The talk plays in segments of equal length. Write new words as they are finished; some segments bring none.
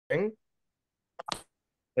And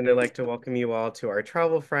I'd like to welcome you all to our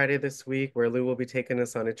Travel Friday this week, where Lou will be taking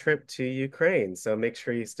us on a trip to Ukraine. So make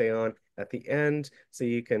sure you stay on at the end so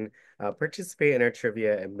you can participate in our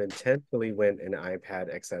trivia and potentially win an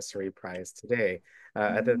iPad accessory prize today.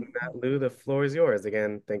 Other than that, Lou, the floor is yours.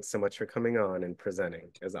 Again, thanks so much for coming on and presenting,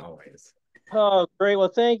 as always. Oh, great.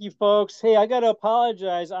 Well, thank you, folks. Hey, I got to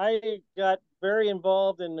apologize. I got very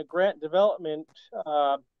involved in the grant development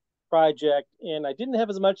project, and I didn't have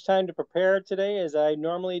as much time to prepare today as I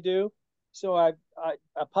normally do. So I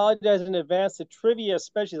apologize in advance. The trivia,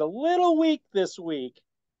 especially, is a little weak this week,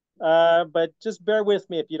 but just bear with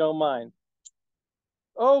me if you don't mind.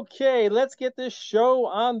 Okay, let's get this show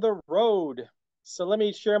on the road. So let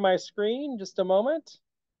me share my screen just a moment.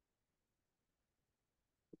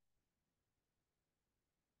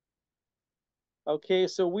 Okay,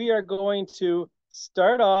 so we are going to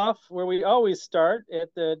start off where we always start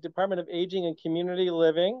at the Department of Aging and Community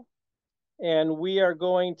Living. And we are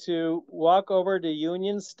going to walk over to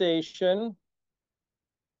Union Station,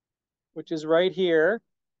 which is right here.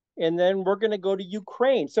 And then we're going to go to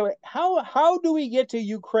Ukraine. So how do we get to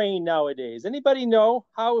Ukraine nowadays? Anybody know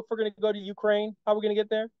how, if we're going to go to Ukraine, how we're going to get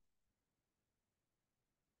there?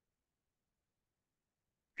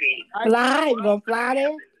 Fly, go fly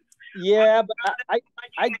there. Yeah, but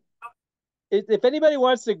if anybody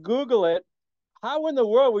wants to Google it, how in the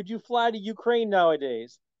world would you fly to Ukraine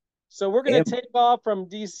nowadays? So we're going Yeah, to take off from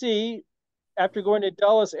DC after going to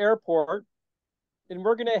Dulles Airport, and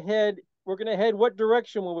we're going to head what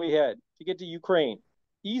direction will we head to get to Ukraine?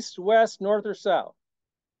 East, west, north, or south?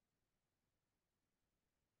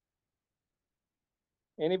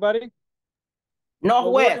 Anybody?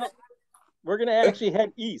 Well, we're northwest, gonna we're gonna actually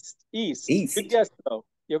head east. East. Good east. guess though.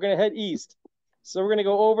 You're gonna head east. So we're gonna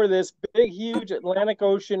go over this big, huge Atlantic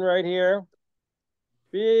Ocean right here.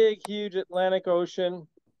 Big, huge Atlantic Ocean.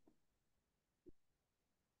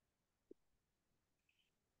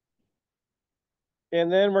 And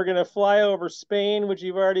then we're going to fly over Spain, which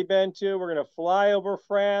you've already been to. We're going to fly over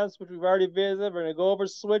France, which we've already visited. We're going to go over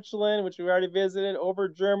Switzerland, which we've already visited, over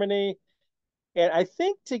Germany. And I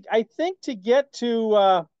think to get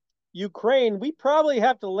to Ukraine, we probably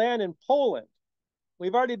have to land in Poland.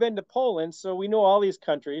 We've already been to Poland, so we know all these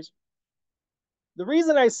countries. The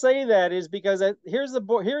reason I say that is because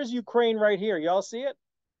here's Ukraine right here. Y'all see it?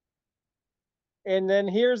 And then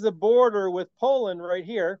here's the border with Poland right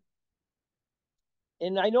here.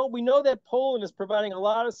 And we know that Poland is providing a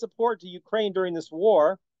lot of support to Ukraine during this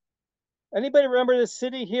war. Anybody remember this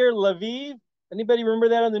city here, Lviv? Anybody remember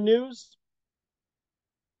that on the news?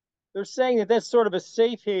 They're saying that that's sort of a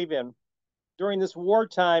safe haven during this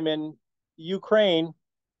wartime in Ukraine.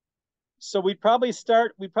 So we'd probably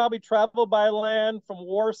travel by land from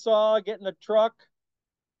Warsaw, get in a truck,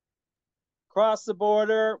 cross the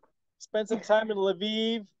border, spend some time in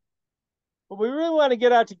Lviv. But we really want to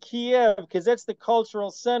get out to Kiev because that's the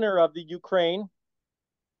cultural center of the Ukraine.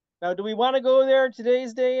 Now, do we want to go there in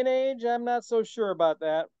today's day and age? I'm not so sure about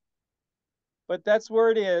that, but that's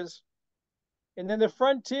where it is. And then the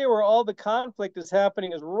frontier where all the conflict is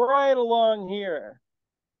happening is right along here.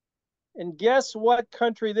 And guess what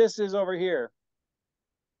country this is over here?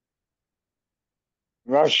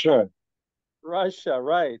 Russia. Russia,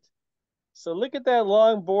 right. So look at that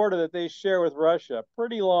long border that they share with Russia.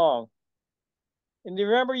 Pretty long. And do you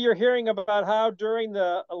remember you're hearing about how during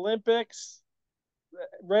the Olympics,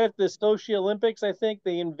 right at the Sochi Olympics, I think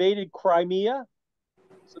they invaded Crimea?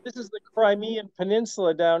 So this is the Crimean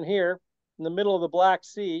Peninsula down here in the middle of the Black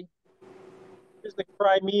Sea. Here's the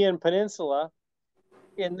Crimean Peninsula.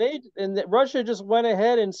 Russia just went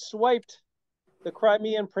ahead and swiped the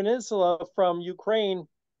Crimean Peninsula from Ukraine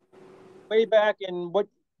way back in what,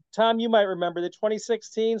 Tom, you might remember, the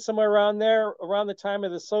 2016, somewhere around there, around the time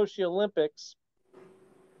of the Sochi Olympics.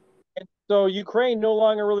 And so Ukraine no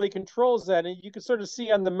longer really controls that. And you can sort of see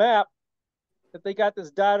on the map that they got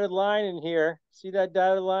this dotted line in here. See that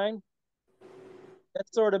dotted line?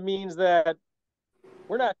 That sort of means that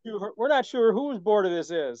we're not sure whose border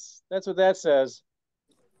this is. That's what that says.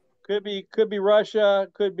 Could be Russia,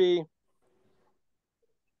 could be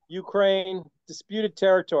Ukraine, disputed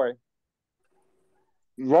territory.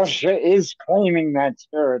 Russia is claiming that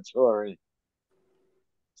territory.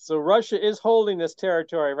 So Russia is holding this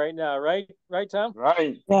territory right now, right? Right, Tom?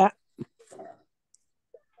 Right. Yeah.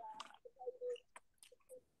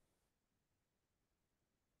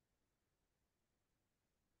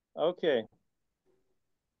 Okay.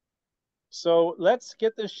 So let's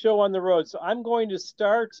get this show on the road. So I'm going to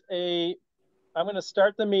start the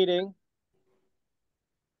meeting.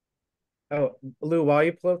 Oh, Lou, while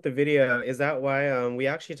you pull up the video, is that why we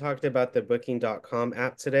actually talked about the Booking.com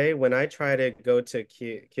app today? When I tried to go to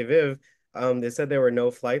Kyiv, they said there were no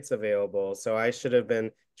flights available. So I should have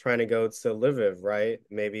been trying to go to Lviv, right?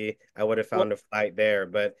 Maybe I would have Well, found a flight there,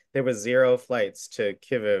 but there was zero flights to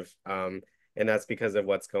Kyiv, and that's because of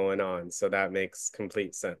what's going on. So that makes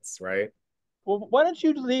complete sense, right? well, why don't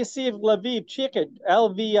you see if Lviv, chicken,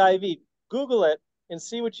 Lviv, Google it and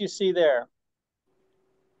see what you see there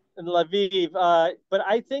in Lviv. But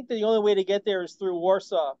I think that the only way to get there is through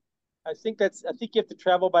Warsaw. I think you have to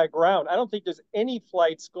travel by ground. I don't think there's any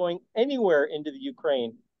flights going anywhere into the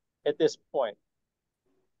Ukraine at this point.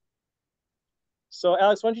 So,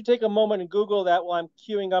 Alex, why don't you take a moment and Google that while I'm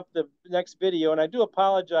queuing up the next video? And I do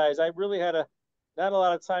apologize. I really had not a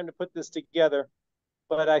lot of time to put this together,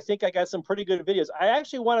 but I think I got some pretty good videos. I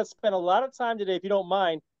actually want to spend a lot of time today, if you don't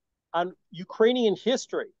mind, on Ukrainian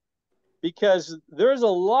history, because there's a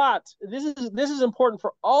lot. This is important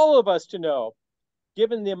for all of us to know,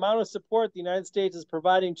 given the amount of support the United States is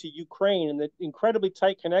providing to Ukraine and the incredibly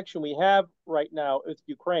tight connection we have right now with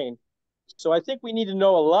Ukraine. So I think we need to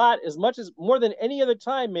know a lot, as much as more than any other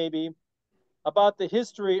time, maybe, about the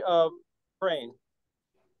history of Ukraine.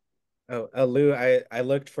 Oh, Lou, I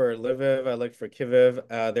looked for Lviv, I looked for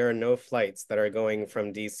Kyiv. There are no flights that are going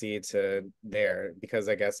from DC to there because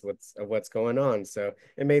I guess what's going on. So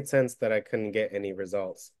it made sense that I couldn't get any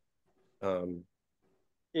results. Um,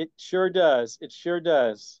 It sure does. It sure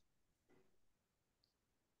does.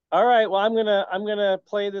 All right. Well, I'm gonna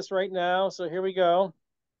play this right now. So here we go.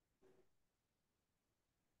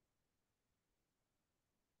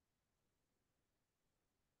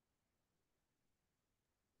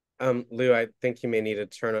 Lou, I think you may need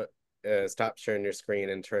to stop sharing your screen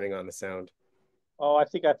and turning on the sound. Oh, I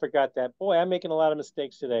think I forgot that. Boy, I'm making a lot of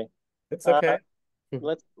mistakes today. It's Uh, okay.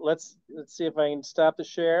 let's see if I can stop the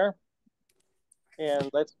share, and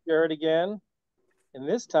let's share it again. And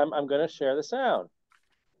this time I'm going to share the sound.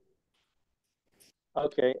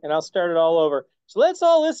 Okay, and I'll start it all over. So let's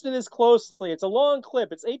all listen to this closely. It's a long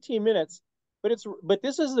clip. It's 18 minutes, but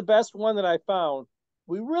this is the best one that I found.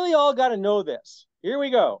 We really all got to know this. Here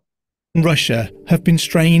we go. Russia have been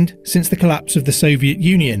strained since the collapse of the Soviet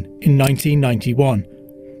Union in 1991.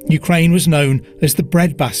 Ukraine was known as the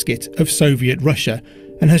breadbasket of Soviet Russia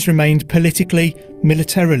and has remained politically,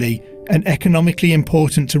 militarily and economically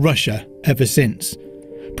important to Russia ever since.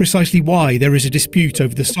 Precisely why there is a dispute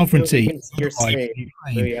over the sovereignty of Your the right of screen.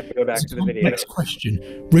 Ukraine. Lou, you have to go back It's to a the video. complex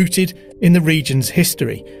question rooted in the region's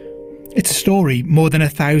history. It's a story more than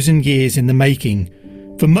 1,000 years in the making.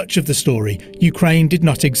 For much of the story, Ukraine did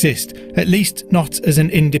not exist, at least not as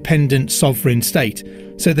an independent sovereign state,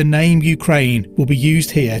 so the name Ukraine will be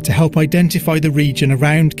used here to help identify the region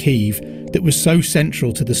around Kyiv that was so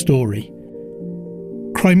central to the story.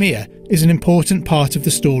 Crimea is an important part of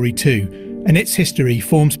the story too, and its history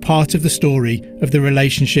forms part of the story of the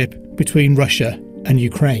relationship between Russia and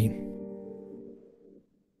Ukraine.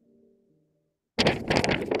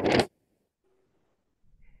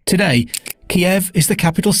 Today, Kiev is the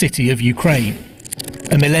capital city of Ukraine.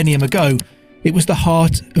 A millennium ago, it was the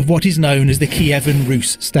heart of what is known as the Kievan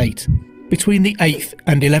Rus state. Between the 8th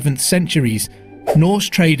and 11th centuries, Norse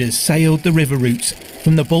traders sailed the river routes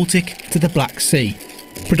from the Baltic to the Black Sea.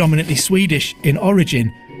 Predominantly Swedish in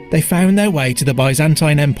origin, they found their way to the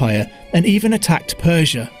Byzantine Empire and even attacked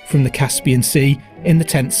Persia from the Caspian Sea in the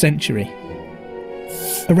 10th century.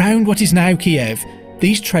 Around what is now Kiev,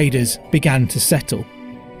 these traders began to settle.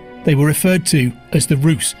 They were referred to as the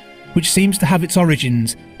Rus, which seems to have its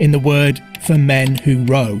origins in the word for men who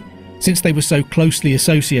row, since they were so closely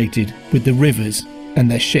associated with the rivers and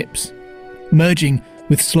their ships. Merging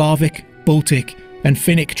with Slavic, Baltic and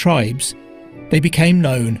Finnic tribes, they became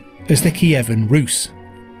known as the Kievan Rus.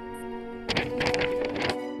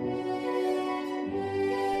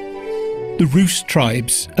 The Rus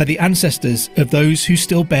tribes are the ancestors of those who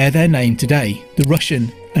still bear their name today, the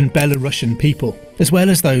Russian and Belarusian people, as well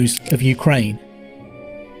as those of Ukraine.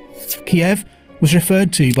 Kiev was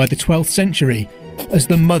referred to by the 12th century as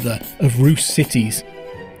the mother of Rus cities,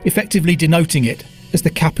 effectively denoting it as the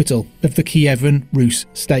capital of the Kievan Rus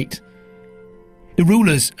state. The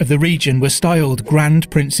rulers of the region were styled Grand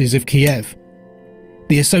Princes of Kiev.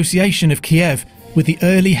 The association of Kiev with the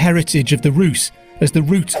early heritage of the Rus as the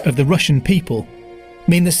root of the Russian people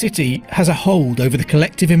mean the city has a hold over the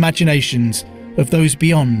collective imaginations of those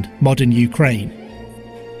beyond modern Ukraine.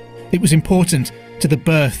 It was important to the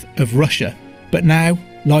birth of Russia, but now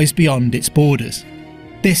lies beyond its borders.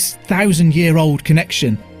 This 1,000-year-old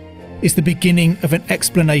connection is the beginning of an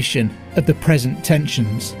explanation of the present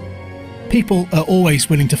tensions. People are always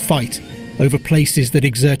willing to fight, over places that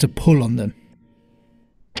exert a pull on them.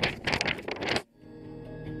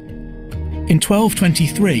 In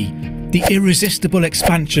 1223, the irresistible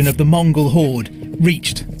expansion of the Mongol horde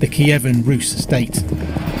reached the Kievan Rus state.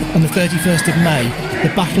 On the 31st of May,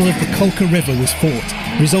 the Battle of the Kulka River was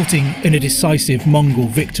fought, resulting in a decisive Mongol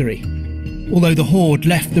victory. Although the horde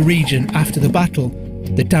left the region after the battle,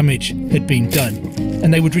 the damage had been done,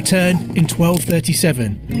 and they would return in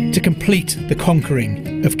 1237 to complete the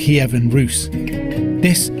conquering of Kievan Rus.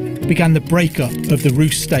 This began the breakup of the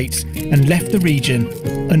Rus states and left the region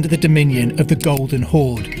under the dominion of the Golden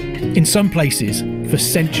Horde, in some places for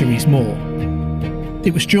centuries more.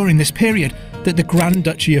 It was during this period that the Grand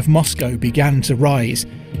Duchy of Moscow began to rise,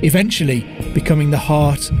 eventually becoming the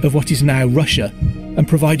heart of what is now Russia and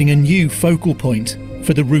providing a new focal point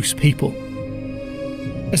for the Rus people.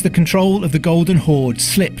 As the control of the Golden Horde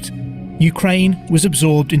slipped, Ukraine was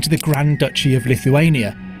absorbed into the Grand Duchy of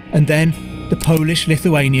Lithuania and then the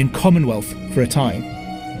Polish-Lithuanian Commonwealth for a time.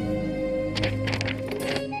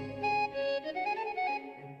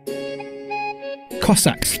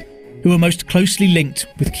 Cossacks, who were most closely linked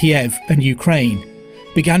with Kiev and Ukraine,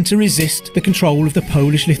 began to resist the control of the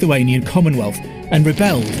Polish-Lithuanian Commonwealth and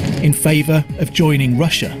rebelled in favour of joining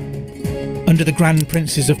Russia. Under the Grand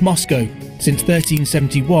Princes of Moscow since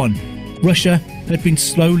 1371, Russia had been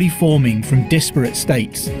slowly forming from disparate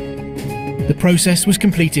states. The process was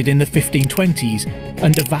completed in the 1520s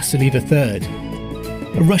under Vasily III.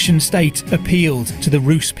 A Russian state appealed to the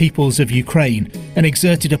Rus peoples of Ukraine and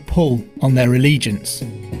exerted a pull on their allegiance.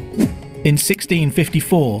 In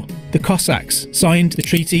 1654, the Cossacks signed the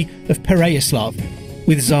Treaty of Pereyaslav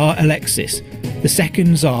with Tsar Alexis, the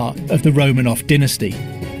second Tsar of the Romanov dynasty.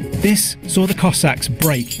 This saw the Cossacks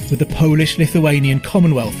break with the Polish-Lithuanian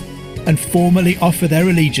Commonwealth and formally offer their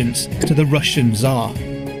allegiance to the Russian Tsar.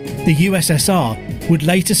 The USSR would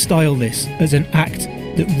later style this as an act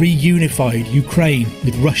that reunified Ukraine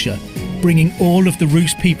with Russia, bringing all of the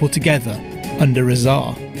Rus people together under a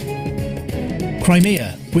Tsar.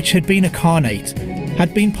 Crimea, which had been a Khanate,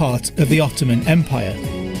 had been part of the Ottoman Empire,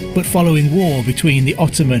 but following war between the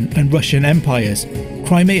Ottoman and Russian empires,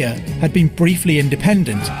 Crimea had been briefly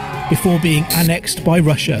independent before being annexed by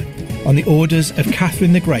Russia on the orders of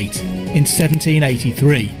Catherine the Great in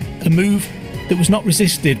 1783, a move that was not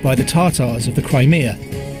resisted by the Tatars of the Crimea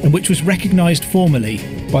and which was recognised formally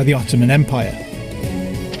by the Ottoman Empire.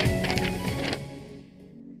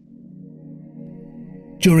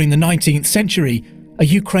 During the 19th century, a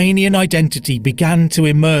Ukrainian identity began to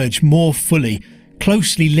emerge more fully,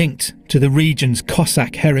 closely linked to the region's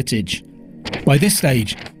Cossack heritage. By this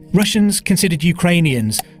stage, Russians considered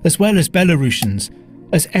Ukrainians, as well as Belarusians,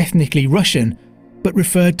 as ethnically Russian, but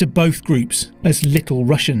referred to both groups as Little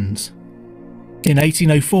Russians. In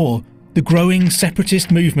 1804, the growing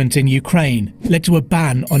separatist movement in Ukraine led to a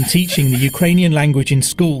ban on teaching the Ukrainian language in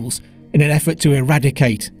schools in an effort to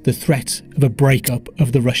eradicate the threat of a breakup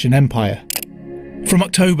of the Russian Empire. From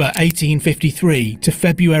October 1853 to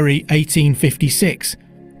February 1856,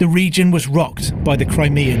 the region was rocked by the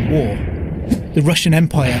Crimean War. The Russian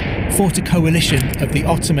Empire fought a coalition of the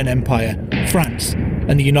Ottoman Empire, France,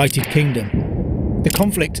 and the United Kingdom. The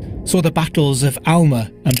conflict saw the battles of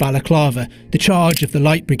Alma and Balaclava, the charge of the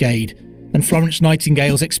Light Brigade, and Florence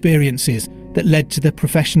Nightingale's experiences that led to the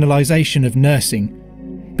professionalisation of nursing,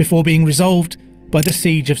 before being resolved by the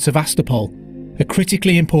siege of Sevastopol, a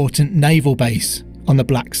critically important naval base on the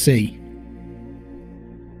Black Sea.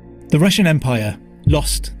 The Russian Empire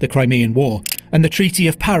lost the Crimean War, and the Treaty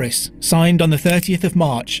of Paris, signed on the 30th of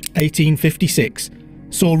March 1856,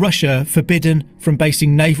 saw Russia forbidden from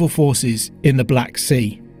basing naval forces in the Black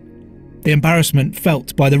Sea. The embarrassment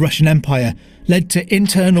felt by the Russian Empire led to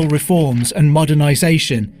internal reforms and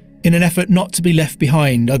modernisation in an effort not to be left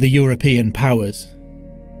behind other European powers.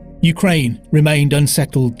 Ukraine remained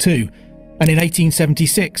unsettled too, and in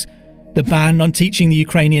 1876, the ban on teaching the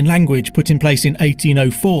Ukrainian language put in place in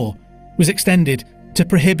 1804 was extended to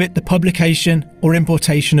prohibit the publication or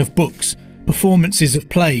importation of books, performances of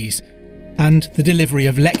plays, and the delivery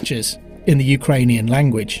of lectures in the Ukrainian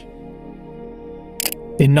language.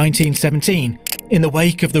 In 1917, in the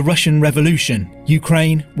wake of the Russian Revolution,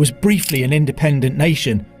 Ukraine was briefly an independent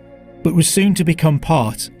nation, but was soon to become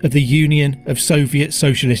part of the Union of Soviet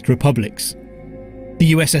Socialist Republics.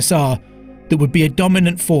 The USSR, that would be a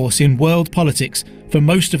dominant force in world politics for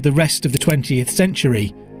most of the rest of the 20th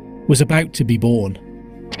century, was about to be born.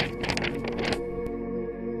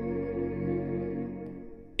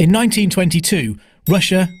 In 1922,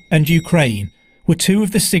 Russia and Ukraine were two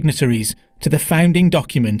of the signatories to the founding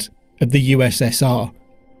document of the USSR.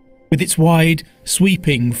 With its wide,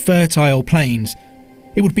 sweeping, fertile plains,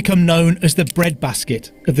 It would become known as the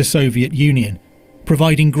breadbasket of the Soviet Union,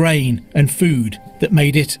 providing grain and food that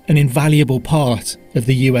made it an invaluable part of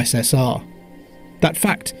the USSR. That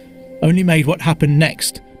fact only made what happened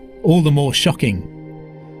next all the more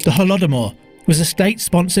shocking. The Holodomor was a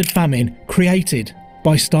state-sponsored famine created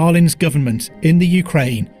by Stalin's government in the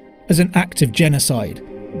Ukraine as an act of genocide.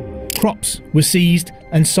 Crops were seized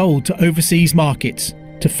and sold to overseas markets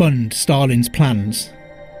to fund Stalin's plans.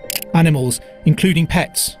 Animals, including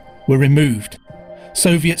pets, were removed.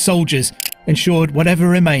 Soviet soldiers ensured whatever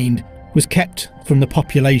remained was kept from the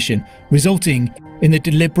population, resulting in the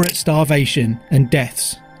deliberate starvation and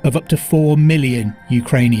deaths of up to 4 million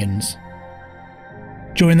Ukrainians.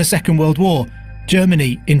 During the Second World War,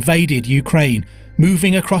 Germany invaded Ukraine,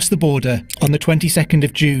 moving across the border on the 22nd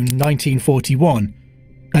of June 1941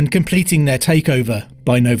 and completing their takeover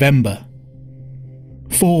by November.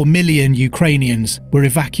 4 million Ukrainians were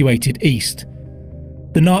evacuated east.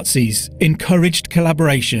 The Nazis encouraged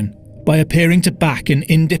collaboration by appearing to back an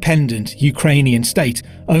independent Ukrainian state,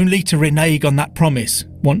 only to renege on that promise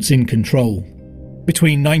once in control.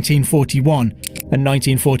 Between 1941 and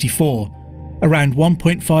 1944, around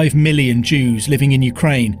 1.5 million Jews living in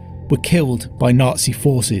Ukraine were killed by Nazi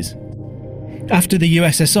forces. After the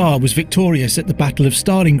USSR was victorious at the Battle of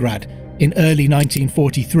Stalingrad in early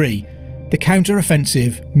 1943, the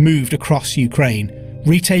counter-offensive moved across Ukraine,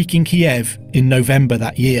 retaking Kiev in November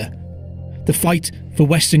that year. The fight for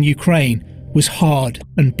Western Ukraine was hard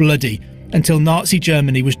and bloody until Nazi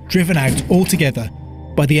Germany was driven out altogether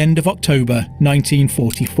by the end of October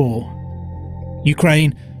 1944.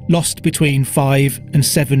 Ukraine lost between 5 and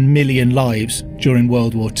 7 million lives during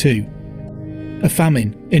World War II. A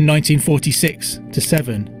famine in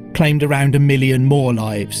 1946-7 claimed around 1 million more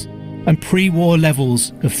lives, and pre-war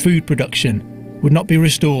levels of food production would not be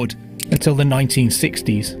restored until the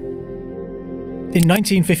 1960s. In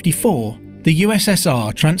 1954, the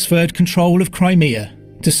USSR transferred control of Crimea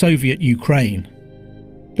to Soviet Ukraine.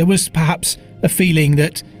 There was perhaps a feeling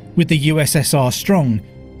that, with the USSR strong,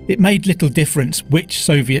 it made little difference which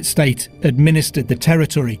Soviet state administered the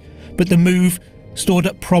territory, but the move stored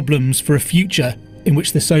up problems for a future in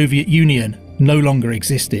which the Soviet Union no longer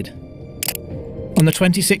existed. On the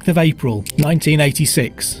 26th of April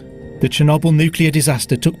 1986, the Chernobyl nuclear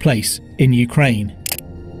disaster took place in Ukraine.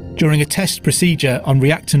 During a test procedure on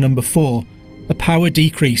reactor number 4, a power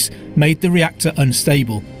decrease made the reactor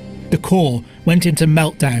unstable. The core went into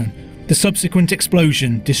meltdown, the subsequent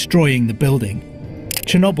explosion destroying the building.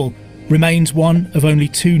 Chernobyl remains one of only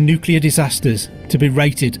 2 nuclear disasters to be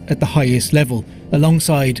rated at the highest level,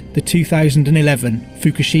 alongside the 2011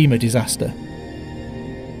 Fukushima disaster.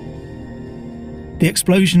 The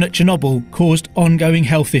explosion at Chernobyl caused ongoing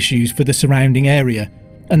health issues for the surrounding area,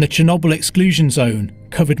 and the Chernobyl exclusion zone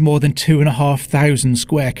covered more than 2,500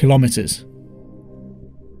 square kilometres.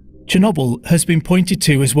 Chernobyl has been pointed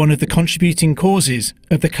to as one of the contributing causes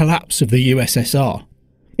of the collapse of the USSR.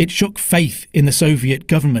 It shook faith in the Soviet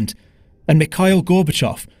government, and Mikhail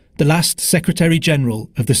Gorbachev, the last Secretary General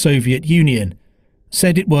of the Soviet Union,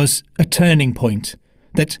 said it was a turning point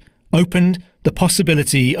that opened the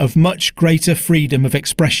possibility of much greater freedom of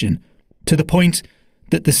expression, to the point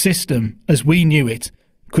that the system, as we knew it,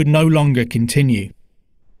 could no longer continue.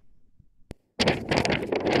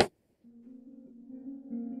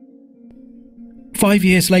 Five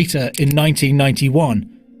years later, in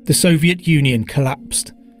 1991, the Soviet Union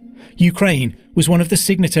collapsed. Ukraine was one of the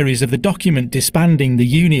signatories of the document disbanding the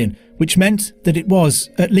Union, which meant that it was,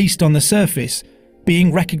 at least on the surface,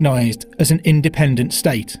 being recognised as an independent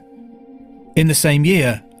state. In the same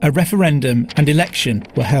year, a referendum and election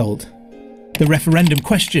were held. The referendum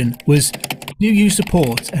question was, do you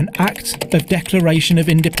support an act of declaration of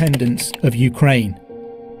independence of Ukraine?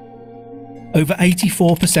 Over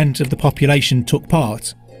 84% of the population took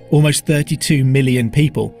part, almost 32 million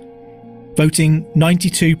people, voting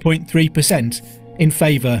 92.3% in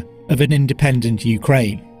favour of an independent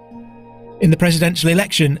Ukraine. In the presidential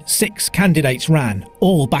election, 6 candidates ran,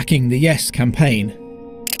 all backing the Yes campaign,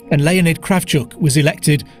 and Leonid Kravchuk was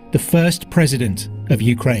elected the first president of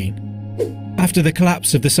Ukraine. After the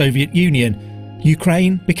collapse of the Soviet Union,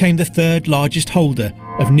 Ukraine became the 3rd largest holder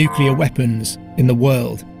of nuclear weapons in the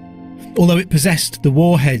world. Although it possessed the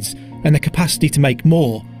warheads and the capacity to make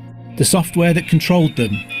more, the software that controlled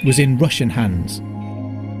them was in Russian hands.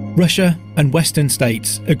 Russia and Western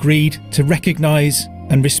states agreed to recognise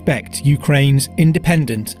and respect Ukraine's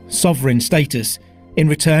independent, sovereign status in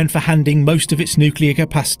return for handing most of its nuclear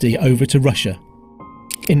capacity over to Russia.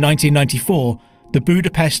 In 1994, the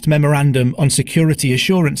Budapest Memorandum on Security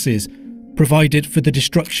Assurances provided for the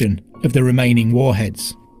destruction of the remaining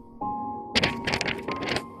warheads.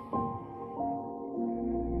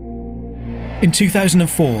 In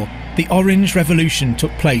 2004, the Orange Revolution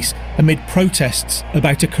took place amid protests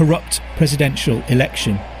about a corrupt presidential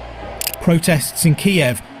election. Protests in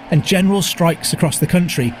Kiev and general strikes across the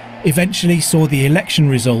country eventually saw the election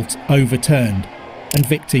result overturned, and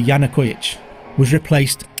Viktor Yanukovych was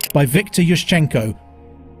replaced by Viktor Yushchenko.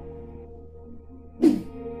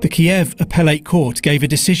 The Kiev Appellate Court gave a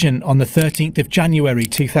decision on the 13th of January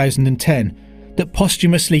 2010 that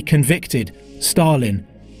posthumously convicted Stalin,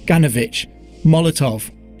 Ganovich,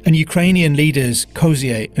 Molotov and Ukrainian leaders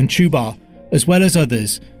Kozyr and Chubar, as well as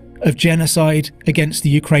others, of genocide against the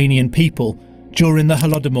Ukrainian people during the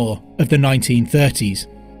Holodomor of the 1930s.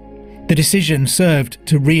 The decision served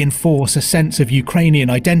to reinforce a sense of Ukrainian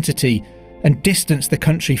identity and distance the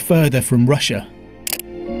country further from Russia.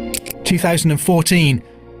 2014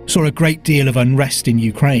 saw a great deal of unrest in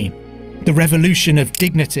Ukraine. The Revolution of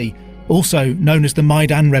Dignity, also known as the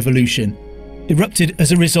Maidan Revolution, erupted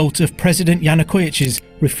as a result of President Yanukovych's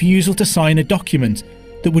refusal to sign a document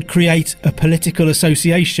that would create a political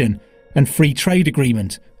association and free trade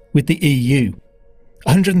agreement with the EU.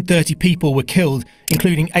 130 people were killed,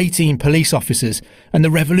 including 18 police officers, and the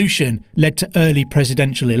revolution led to early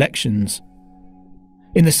presidential elections.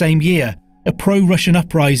 In the same year, a pro-Russian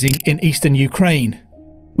uprising in eastern Ukraine,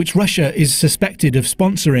 which Russia is suspected of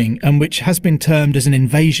sponsoring and which has been termed as an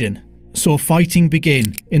invasion, saw fighting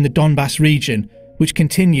begin in the Donbass region, which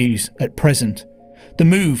continues at present. The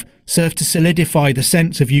move served to solidify the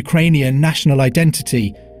sense of Ukrainian national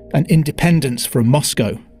identity and independence from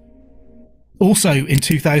Moscow. Also in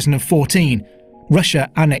 2014,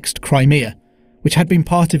 Russia annexed Crimea, which had been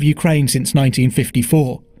part of Ukraine since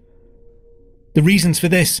 1954. The reasons for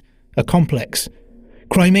this are complex.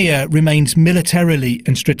 Crimea remains militarily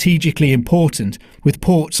and strategically important, with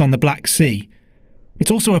ports on the Black Sea.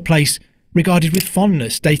 It's also a place regarded with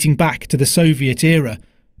fondness dating back to the Soviet era,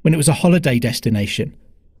 when it was a holiday destination.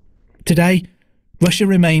 Today, Russia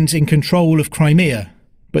remains in control of Crimea,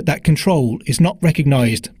 but that control is not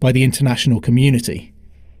recognised by the international community.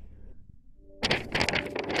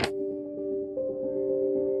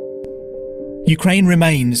 Ukraine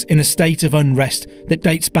remains in a state of unrest that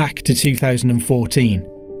dates back to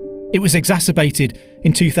 2014. It was exacerbated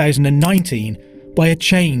in 2019 by a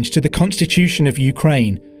change to the constitution of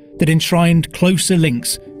Ukraine that enshrined closer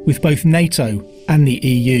links with both NATO and the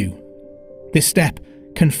EU. This step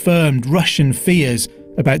confirmed Russian fears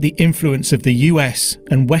about the influence of the US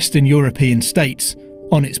and Western European states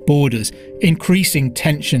on its borders, increasing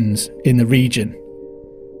tensions in the region.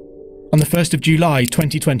 On the 1st of July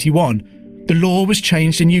 2021, the law was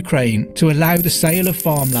changed in Ukraine to allow the sale of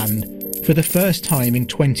farmland for the first time in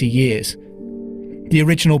 20 years. The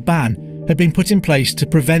original ban had been put in place to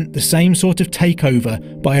prevent the same sort of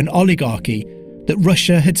takeover by an oligarchy that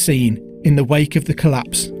Russia had seen in the wake of the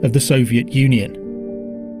collapse of the Soviet Union.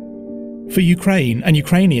 For Ukraine and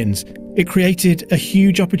Ukrainians, it created a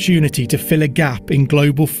huge opportunity to fill a gap in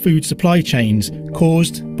global food supply chains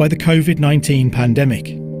caused by the COVID-19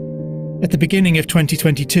 pandemic. At the beginning of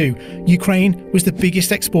 2022, Ukraine was the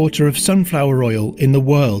biggest exporter of sunflower oil in the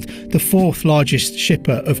world, the fourth largest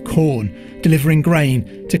shipper of corn, delivering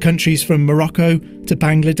grain to countries from Morocco to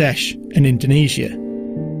Bangladesh and Indonesia.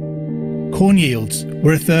 Corn yields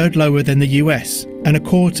were a third lower than the US and a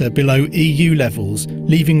quarter below EU levels,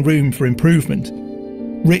 leaving room for improvement.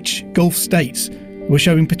 Rich Gulf states were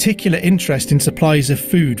showing particular interest in supplies of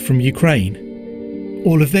food from Ukraine.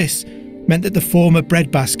 All of this meant that the former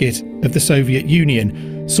breadbasket of the Soviet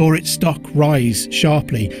Union saw its stock rise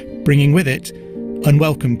sharply, bringing with it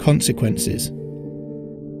unwelcome consequences.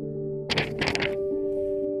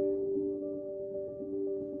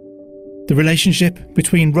 The relationship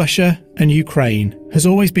between Russia and Ukraine has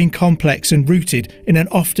always been complex and rooted in an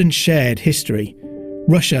often shared history.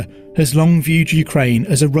 Russia has long viewed Ukraine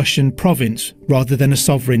as a Russian province rather than a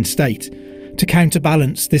sovereign state. To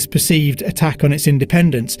counterbalance this perceived attack on its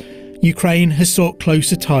independence, Ukraine has sought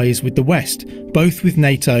closer ties with the West, both with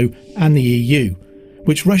NATO and the EU,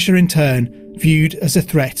 which Russia in turn viewed as a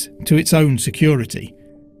threat to its own security.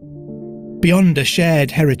 Beyond a shared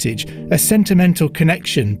heritage, a sentimental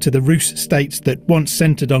connection to the Rus states that once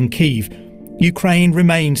centred on Kiev, Ukraine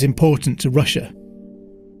remains important to Russia.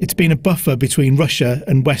 It's been a buffer between Russia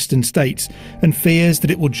and Western states, and fears that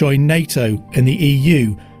it will join NATO and the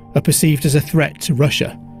EU are perceived as a threat to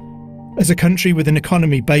Russia. As a country with an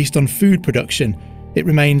economy based on food production, it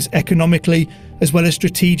remains economically as well as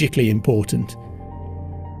strategically important.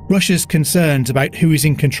 Russia's concerns about who is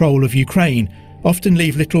in control of Ukraine often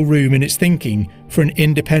leave little room in its thinking for an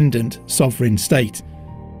independent, sovereign state.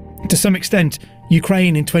 To some extent,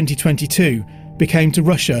 Ukraine in 2022 became to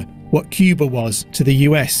Russia what Cuba was to the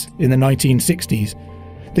US in the 1960s,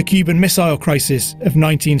 the Cuban Missile Crisis of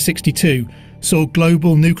 1962 saw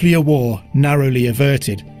global nuclear war narrowly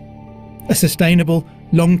averted. A sustainable,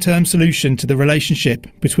 long-term solution to the relationship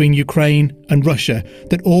between Ukraine and Russia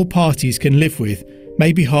that all parties can live with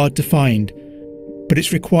may be hard to find, but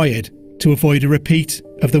it's required to avoid a repeat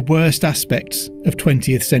of the worst aspects of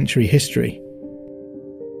 20th century history.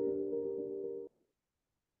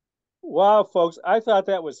 Wow, folks, I thought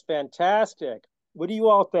that was fantastic. What do you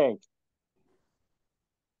all think?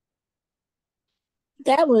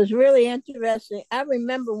 That was really interesting. I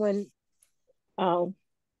remember when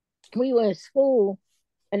we were in school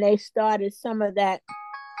and they started some of that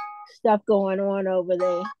stuff going on over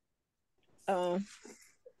there.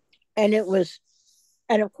 And it was,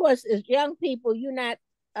 and of course, as young people, you're not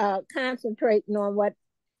concentrating on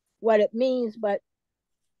what it means, but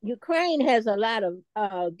Ukraine has a lot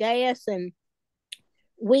of gas and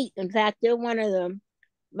wheat. In fact, they're one of the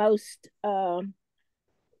most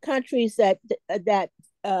countries that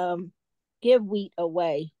give wheat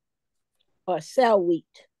away or sell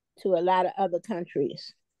wheat to a lot of other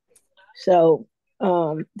countries. So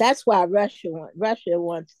that's why Russia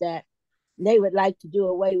wants that. They would like to do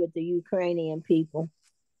away with the Ukrainian people.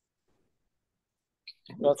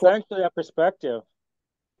 Well, thanks for that perspective.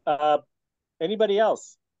 Anybody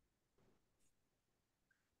else?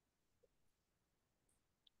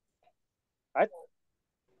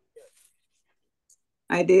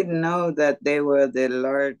 I didn't know that they were the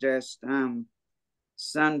largest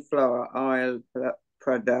sunflower oil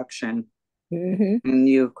production in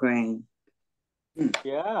Ukraine.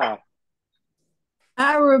 Yeah.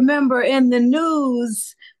 I remember in the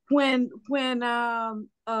news when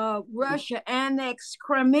Russia annexed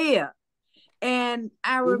Crimea. And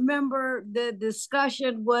I remember the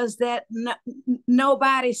discussion was that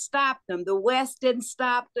nobody stopped them. The West didn't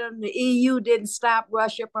stop them. The EU didn't stop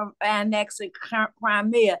Russia from annexing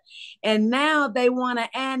Crimea. And now they want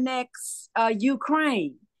to annex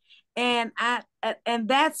Ukraine. And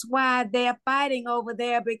that's why they're fighting over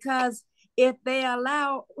there, because if they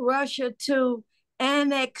allow Russia to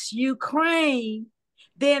annex Ukraine,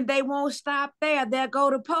 then they won't stop there. They'll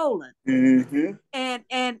go to Poland. Mm-hmm.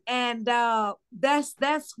 And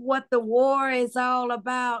that's what the war is all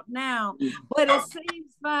about now. But it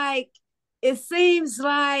seems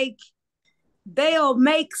like they'll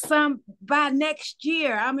make some by next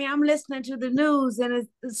year. I mean, I'm listening to the news and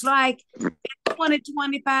it's like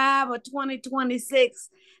 2025 or 2026,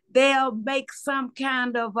 they'll make some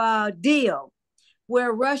kind of deal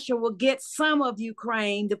where Russia will get some of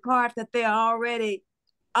Ukraine, the part that they're already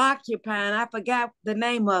occupying. I forgot the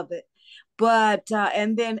name of it, but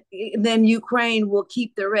and then Ukraine will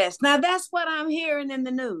keep the rest. Now that's what I'm hearing in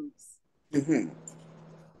the news. Mm-hmm.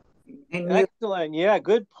 Excellent. Yeah,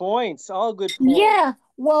 good points. All good points. Yeah.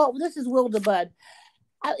 Well, this is Wildebud.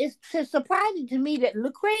 It's surprising to me that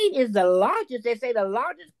Ukraine is the largest, they say the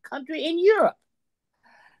largest country in Europe.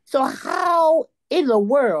 So how in the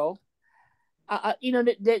world, I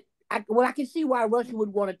can see why Russia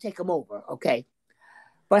would want to take them over, okay?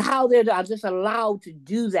 But how they're just allowed to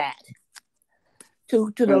do that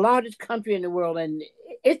to the largest country in the world, and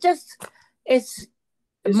it's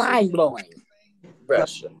mind-blowing.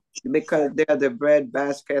 Russia. Because they're the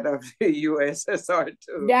breadbasket of the USSR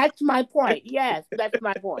too. That's my point. Yes, that's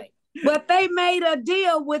my point. But they made a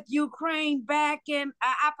deal with Ukraine back in,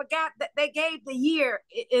 I forgot that they gave the year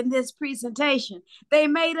in this presentation. They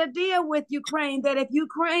made a deal with Ukraine that if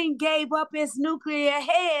Ukraine gave up its nuclear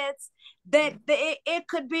heads, that it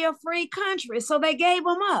could be a free country. So they gave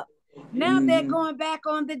them up. Now they're going back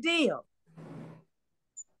on the deal.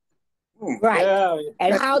 Right. Yeah.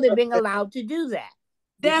 And how they're being allowed to do that.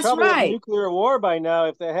 That's right. Nuclear war by now,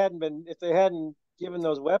 if they hadn't given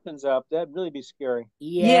those weapons up, that'd really be scary.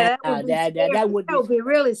 Yeah, that would be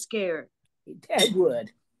really scary. That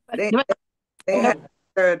would. They had the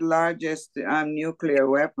third largest nuclear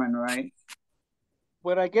weapon, right?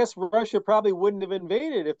 But I guess Russia probably wouldn't have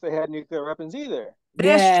invaded if they had nuclear weapons either.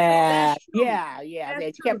 That's true. Yeah.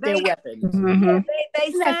 They kept their weapons. Mm-hmm.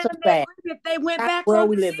 They signed their if they went back where on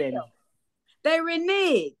we the live deal. in. They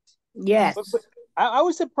reneged. Yes. But I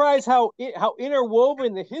was surprised how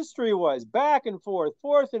interwoven the history was, back and forth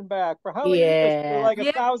and back for how many years? For like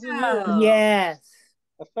 1,000 years. Yes.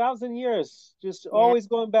 1,000 years, just always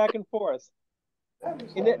going back and forth.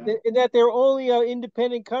 In that they're only an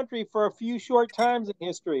independent country for a few short times in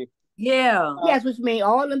history. Yeah. Yes, which means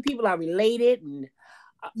all them people are related, and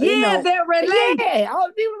they're related. Yeah, all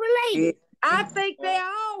the people related. I think they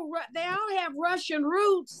all have Russian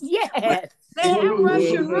roots. Yes. They have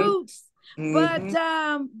Russian roots.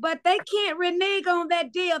 But they can't renege on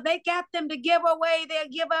that deal. They got them to give away, they'll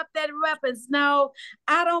give up their weapons. No,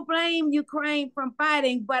 I don't blame Ukraine from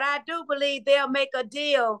fighting, but I do believe they'll make a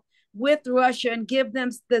deal with Russia and give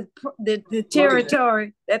them the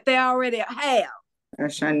territory that they already have.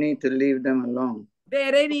 Russia need to leave them alone.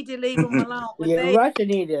 They need to leave them alone. Yeah, Russia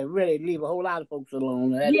need to really leave a whole lot of folks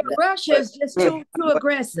alone. Russia is just too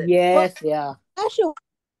aggressive. Yes, yeah. Russia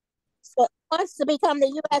wants to become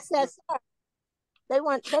the USSR. They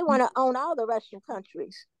want to own all the Russian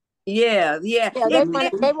countries. Yeah. They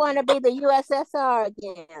want to be the USSR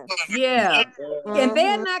again. Yeah. And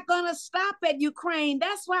they're not going to stop at Ukraine.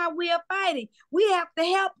 That's why we are fighting. We have to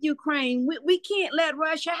help Ukraine. We can't let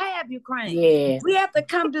Russia have Ukraine. Yeah. We have to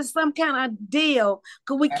come to some kind of deal,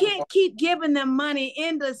 because we can't keep giving them money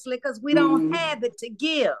endlessly because we don't have it to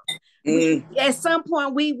give. At some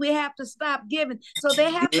point, we have to stop giving. So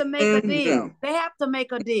they have to make a deal. They have to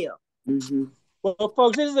make a deal. Well,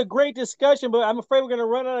 folks, this is a great discussion, but I'm afraid we're going to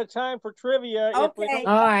run out of time for trivia. Okay.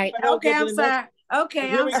 All right. Okay, I'm sorry. Okay,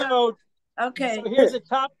 here we go. Okay. So here's the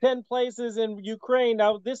top 10 places in Ukraine.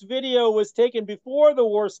 Now, this video was taken before the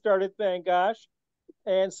war started, thank gosh.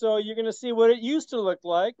 And so you're going to see what it used to look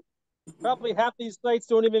like. Probably half these sites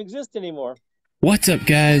don't even exist anymore. What's up,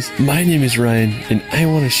 guys? My name is Ryan, and I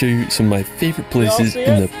want to show you some of my favorite places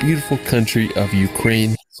in the beautiful country of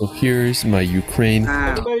Ukraine. So here's my Ukraine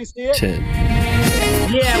 10.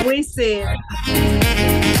 Yeah, we see it.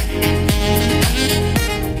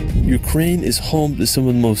 Ukraine is home to some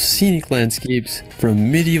of the most scenic landscapes, from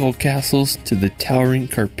medieval castles to the towering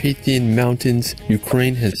Carpathian Mountains.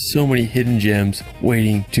 Ukraine has so many hidden gems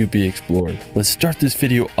waiting to be explored. Let's start this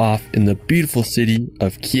video off in the beautiful city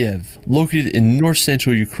of Kiev. Located in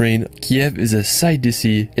north-central Ukraine, Kiev is a sight to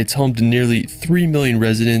see. It's home to nearly 3 million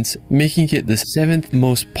residents, making it the 7th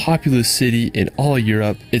most populous city in all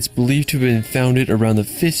Europe. It's believed to have been founded around the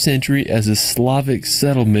 5th century as a Slavic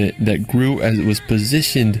settlement that grew as it was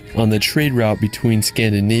positioned on the trade route between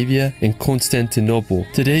Scandinavia and Constantinople.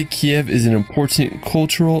 Today, Kiev is an important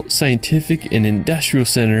cultural, scientific, and industrial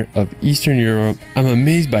center of Eastern Europe. I'm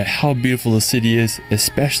amazed by how beautiful the city is,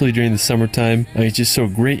 especially during the summertime. It's just so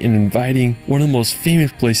great and inviting. One of the most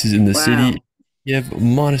famous places in the city, Kiev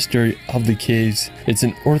Monastery of the Caves. It's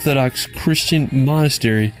an Orthodox Christian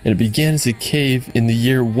monastery, and it began as a cave in the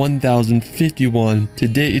year 1051.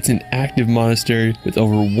 Today, it's an active monastery with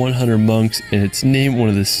over 100 monks, and it's named one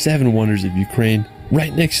of the 7 wonders of Ukraine.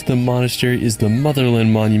 Right next to the monastery is the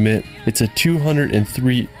Motherland Monument. It's a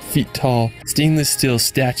 203 feet tall stainless steel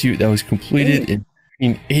statue that was completed in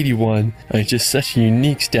 1981, and it's just such a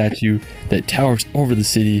unique statue that towers over the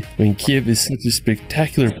city. Kiev is such a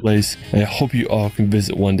spectacular place, and I hope you all can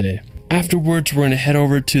visit one day. Afterwards, we're going to head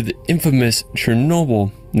over to the infamous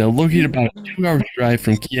Chernobyl. Now located about a 2-hour drive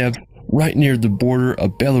from Kiev, right near the border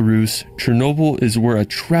of Belarus, Chernobyl is where a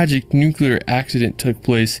tragic nuclear accident took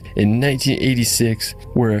place in 1986,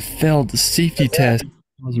 where a failed safety test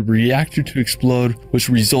caused a reactor to explode, which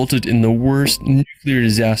resulted in the worst nuclear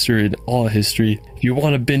disaster in all history. If you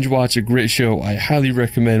want to binge watch a great show, I highly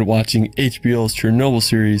recommend watching HBO's Chernobyl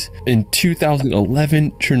series. In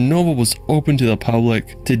 2011, Chernobyl was open to the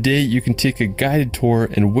public. Today, you can take a guided tour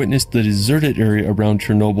and witness the deserted area around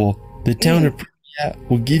Chernobyl. The town of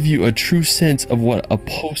will give you a true sense of what a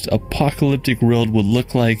post-apocalyptic world would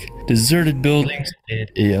look like. Deserted buildings and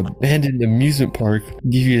an abandoned amusement park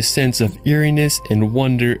give you a sense of eeriness and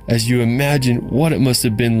wonder as you imagine what it must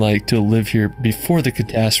have been like to live here before the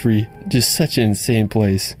catastrophe. Just such an insane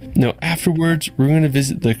place. Now afterwards, we're going to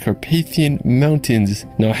visit the Carpathian Mountains.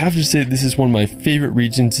 Now I have to say this is one of my favorite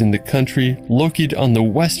regions in the country. Located on the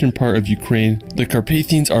western part of Ukraine, the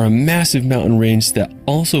Carpathians are a massive mountain range that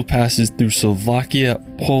also passes through Slovakia,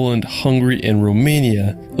 Poland, Hungary, and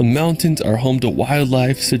Romania. The mountains are home to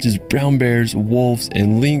wildlife such as brown bears, wolves,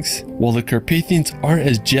 and lynx, while the Carpathians aren't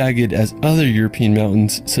as jagged as other European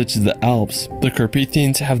mountains such as the Alps. The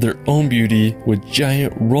Carpathians have their own beauty, with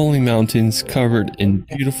giant rolling mountains covered in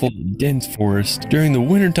beautiful dense forests. During the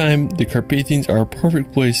wintertime, the Carpathians are a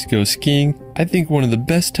perfect place to go skiing. I think one of the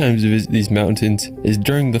best times to visit these mountains is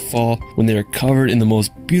during the fall, when they are covered in the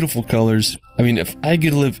most beautiful colors. I mean, if I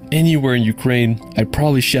could live anywhere in Ukraine, I'd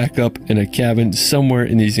probably shack up in a cabin somewhere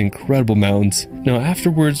in these incredible mountains. Now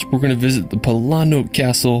afterwards, we're going to visit the Palanok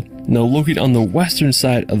Castle. Now located on the western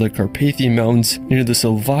side of the Carpathian Mountains, near the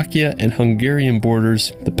Slovakia and Hungarian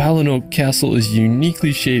borders, the Palanok Castle is a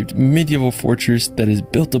uniquely shaped medieval fortress that is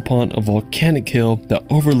built upon a volcanic hill that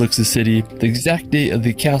overlooks the city. The exact date of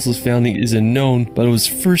the castle's founding is unknown, but it was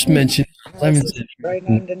first mentioned in the 11th century. Right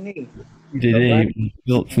underneath. Today was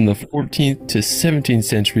built from the 14th to 17th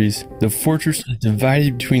centuries. The fortress is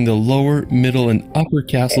divided between the lower, middle, and upper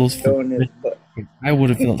castles. I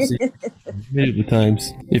would have felt safe many of the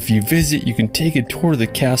times. If you visit, you can take a tour of the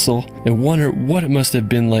castle and wonder what it must have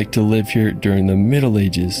been like to live here during the Middle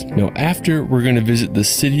Ages. Now, after, we're going to visit the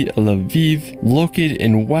city of Lviv, located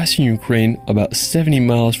in western Ukraine, about 70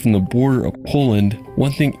 miles from the border of Poland.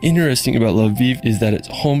 One thing interesting about Lviv is that it's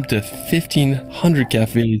home to 1,500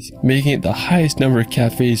 cafes, making it the highest number of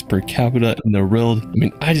cafes per capita in the world. I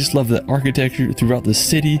mean, I just love the architecture throughout the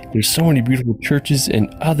city. There's so many beautiful churches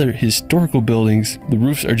and other historical buildings. The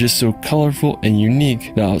roofs are just so colorful and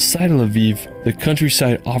unique. Now, outside of Lviv, the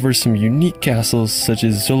countryside offers some unique castles such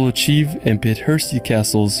as Zolochiv and Pithursky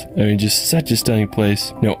castles. I mean, just such a stunning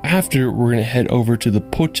place. Now, after, we're going to head over to the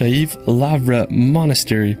Pochayiv Lavra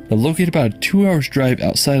Monastery. Now, located about a 2 hours drive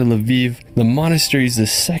outside of Lviv, the monastery is the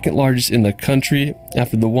second largest in the country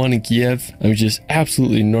after the one in Kiev. I mean, just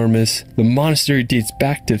absolutely enormous. The monastery dates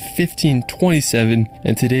back to 1527,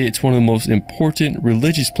 and today it's one of the most important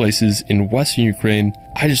religious places in western Ukraine.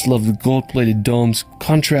 I just love the gold-plated domes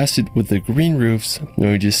contrasted with the green roofs. I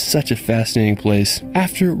mean, just such a fascinating place.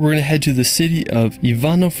 After, we're going to head to the city of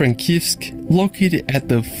Ivano-Frankivsk, located at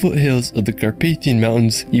the foothills of the Carpathian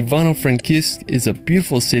Mountains. Ivano-Frankivsk is a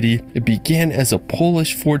beautiful city. It began as a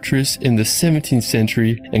Polish fortress in the 17th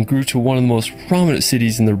century and grew to one of the most prominent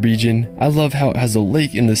cities in the region. I love how it has a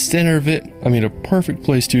lake in the center of it. I mean, a perfect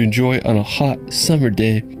place to enjoy on a hot summer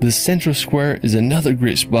day. The central square is another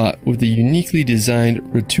great spot with a uniquely designed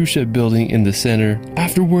Ratusha building in the center.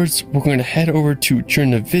 Afterwards, we're going to head over to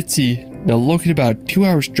Chernivtsi. Now, located about a 2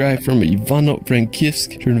 hours drive from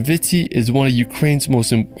Ivano-Frankivsk, Chernivtsi is one of Ukraine's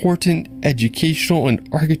most important educational and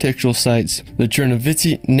architectural sites. The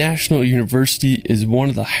Chernivtsi National University is one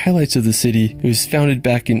of the highlights of the city. It was founded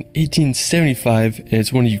back in 1875, and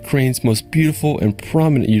it's one of Ukraine's most beautiful and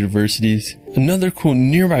prominent universities. Another cool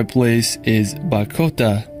nearby place is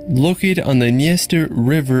Bakota. Located on the Dniester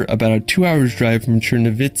River about a 2 hours drive from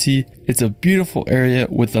Chernivtsi, it's a beautiful area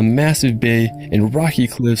with a massive bay and rocky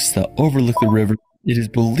cliffs that overlook the river. It is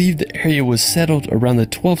believed the area was settled around the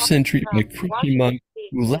 12th century by Christian monks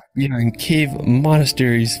who left behind cave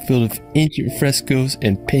monasteries filled with ancient frescoes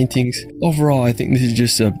and paintings. Overall, I think this is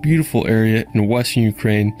just a beautiful area in western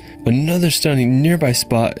Ukraine. Another stunning nearby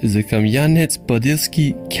spot is the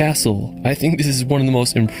Kamyanets-Podilsky Castle. I think this is one of the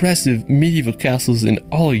most impressive medieval castles in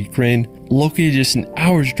all of Ukraine. Located just an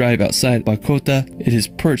hour's drive outside Bakota, it is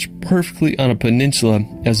perched perfectly on a peninsula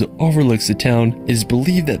as it overlooks the town. It is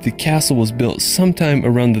believed that the castle was built sometime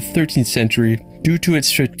around the 13th century. Due to its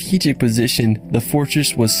strategic position, the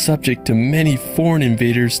fortress was subject to many foreign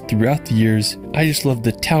invaders throughout the years. I just love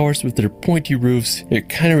the towers with their pointy roofs. It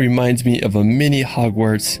kind of reminds me of a mini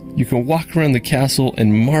Hogwarts. You can walk around the castle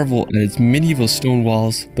and marvel at its medieval stone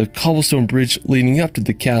walls. The cobblestone bridge leading up to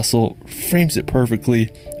the castle frames it perfectly.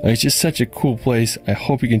 It's just such a cool place. I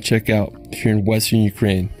hope you can check out if you're in western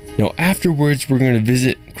Ukraine. Now, afterwards, we're going to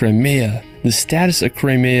visit Crimea. The status of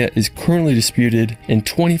Crimea is currently disputed. In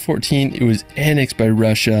 2014, it was annexed by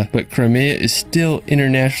Russia, but Crimea is still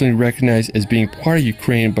internationally recognized as being part of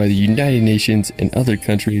Ukraine by the United Nations and other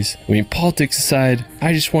countries. I mean, politics aside,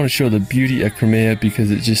 I just want to show the beauty of Crimea because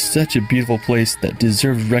it's just such a beautiful place that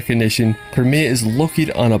deserves recognition. Crimea is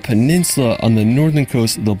located on a peninsula on the northern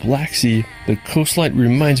coast of the Black Sea. The coastline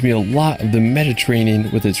reminds me a lot of the Mediterranean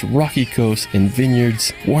with its rocky coast and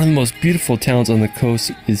vineyards. One of the most beautiful towns on the coast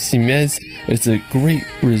is Simez. It's a great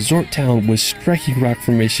resort town with striking rock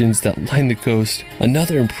formations that line the coast.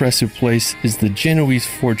 Another impressive place is the Genoese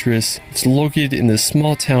Fortress. It's located in the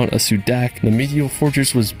small town of Sudak. The medieval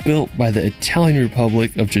fortress was built by the Italian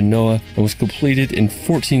Republic of Genoa and was completed in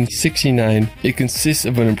 1469. It consists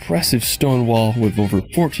of an impressive stone wall with over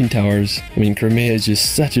 14 towers. I mean, Crimea is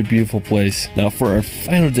just such a beautiful place. Now, for our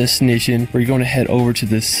final destination, we're going to head over to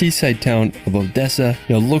the seaside town of Odessa.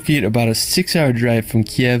 Now, located about a 6-hour drive from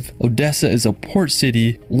Kiev, Odessa is a port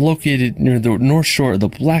city located near the north shore of the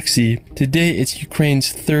Black Sea. Today, it's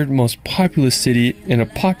Ukraine's third most populous city and a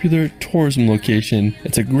popular tourism location.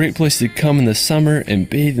 It's a great place to come in the summer and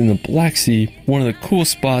bathe in the Black Sea. One of the cool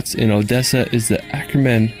spots in Odessa is the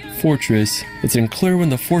Akerman Fortress. It's unclear when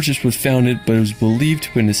the fortress was founded, but it was believed to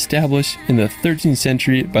have been established in the 13th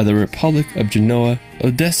century by the Republic of Genoa.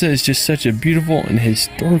 Odessa is just such a beautiful and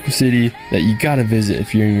historical city that you gotta visit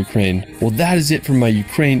if you're in Ukraine. Well, that is it for my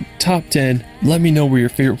Ukraine top 10. Let me know where your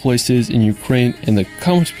favorite place is in Ukraine in the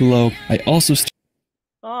comments below. I also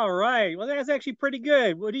All right. Well, that's actually pretty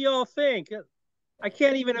good. What do y'all think? I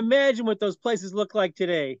can't even imagine what those places look like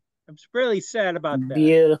today. I'm really sad about that.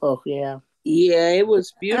 Beautiful, yeah. Yeah, it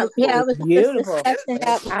was Yeah, beautiful. I was just Beautiful. discussing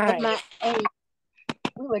that with Right. my age.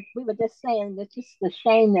 We were just saying that it's just a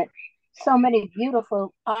shame that so many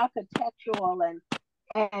beautiful architectural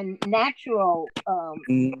and natural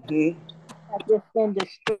Mhm. have just been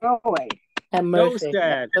destroyed. Have So mercy.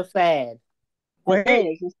 sad. That's so sad. Well,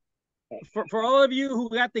 hey, It is. for all of you who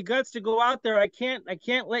got the guts to go out there, I can't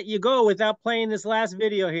let you go without playing this last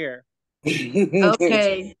video here.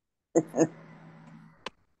 Okay. What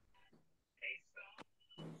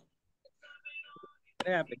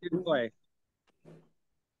happened? It didn't play.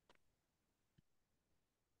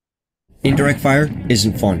 Indirect fire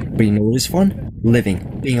isn't fun, but you know what is fun?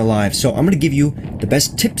 Living, being alive. So I'm gonna give you the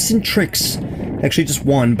best tips and tricks. Actually, just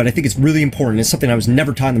one, but I think it's really important. It's something I was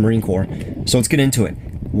never taught in the Marine Corps. So let's get into it.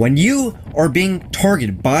 When you are being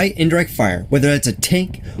targeted by indirect fire, whether it's a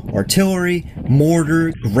tank, artillery,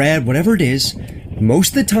 mortar, grad, whatever it is, most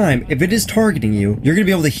of the time, if it is targeting you, you're going to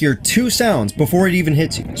be able to hear two sounds before it even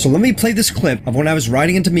hits you. So let me play this clip of when I was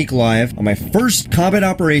riding into Mykolaiv on my first combat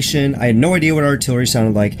operation. I had no idea what artillery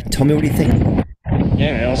sounded like. Tell me what you think.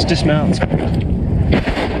 Yeah, man, let's dismount.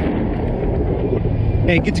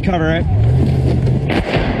 Hey, get to cover, right?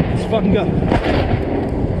 Let's fucking go.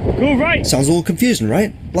 Go right! Sounds a little confusing,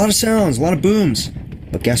 right? A lot of sounds, a lot of booms.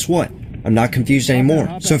 But guess what? I'm not confused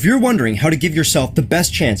anymore. So if you're wondering how to give yourself the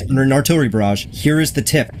best chance under an artillery barrage, here is the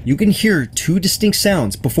tip. You can hear two distinct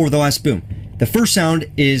sounds before the last boom. The first sound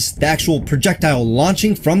is the actual projectile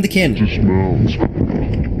launching from the cannon.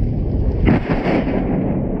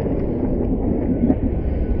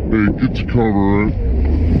 Hey, get to cover, right?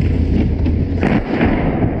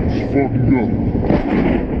 Let's fucking go.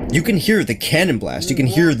 You can hear the cannon blast, you can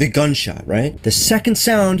hear the gunshot, right? The second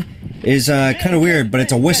sound is kind of weird, but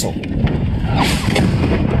it's a whistle.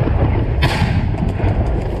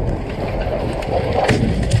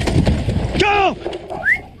 Go!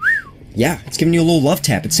 Yeah, it's giving you a little love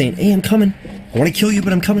tap. It's saying, hey, I'm coming. I want to kill you,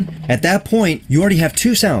 but I'm coming. At that point, you already have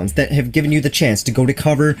two sounds that have given you the chance to go to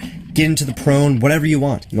cover, get into the prone, whatever you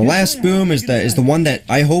want. And the last boom is the one that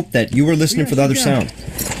I hope that you were listening for the other sound.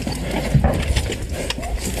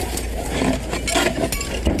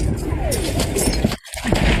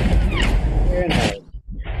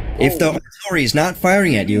 If the artillery is not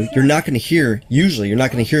firing at you, you're not going to hear, usually you're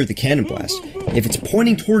not going to hear the cannon blast. If it's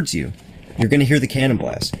pointing towards you, you're going to hear the cannon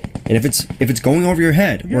blast. And if it's going over your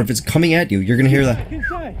head, or if it's coming at you, you're going to hear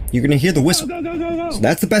the whistle. So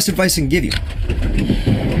that's the best advice I can give you.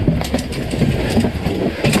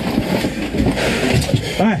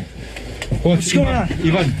 Alright. What's going on,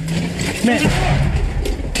 Ivan? Man.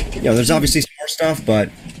 You know, there's obviously some more stuff,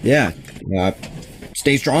 but yeah,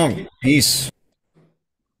 stay strong. Peace.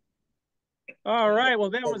 All right.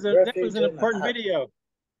 Well, that was an important video.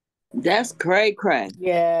 That's cray.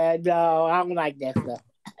 Yeah, no, I don't like that stuff.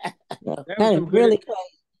 That was some really good,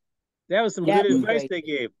 that was some good advice they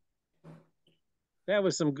gave. That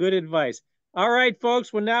was some good advice. All right,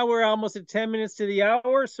 folks. Well, now we're almost at 10 minutes to the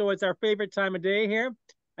hour, so it's our favorite time of day here.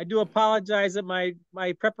 I do apologize that my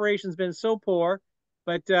preparation's been so poor,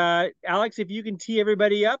 but Alex, if you can tee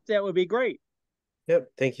everybody up, that would be great.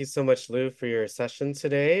 Yep. Thank you so much, Lou, for your session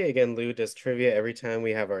today. Again, Lou does trivia every time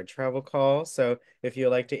we have our travel call. So if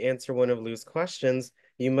you'd like to answer one of Lou's questions,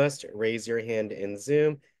 you must raise your hand in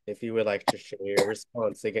Zoom if you would like to share your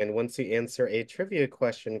response. Again, once you answer a trivia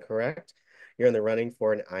question correct, you're in the running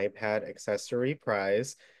for an iPad accessory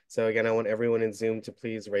prize. So again, I want everyone in Zoom to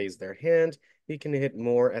please raise their hand. You can hit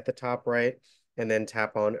more at the top right and then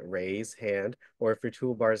tap on raise hand. Or if your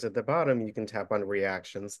toolbar's at the bottom, you can tap on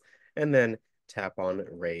reactions and then tap on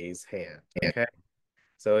raise hand. Okay.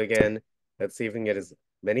 So again, let's see if we can get as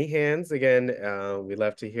many hands. Again, we'd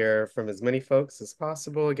love to hear from as many folks as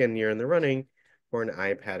possible. Again, you're in the running for an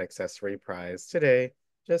iPad accessory prize today,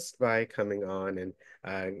 just by coming on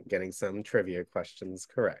and getting some trivia questions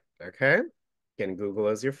correct. Okay. Again, Google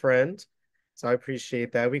is your friend. So I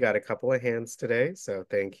appreciate that. We got a couple of hands today. So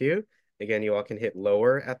thank you. Again, you all can hit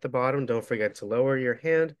lower at the bottom. Don't forget to lower your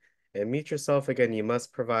hand and mute yourself. Again, you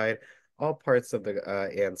must provide all parts of the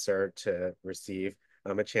answer to receive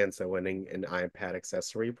a chance of winning an iPad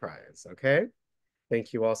accessory prize. Okay.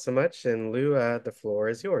 Thank you all so much. And Lou, the floor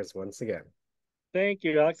is yours once again. Thank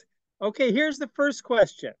you, Alex. Okay, here's the first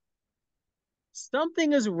question.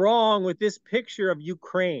 Something is wrong with this picture of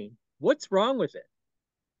Ukraine. What's wrong with it?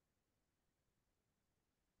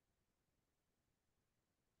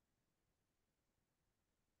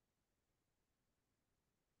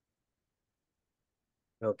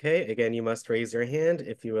 Okay, again, you must raise your hand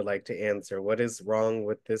if you would like to answer. What is wrong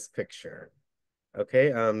with this picture?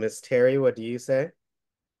 Okay, Miss Terry, what do you say?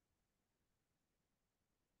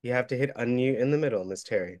 You have to hit unmute in the middle, Miss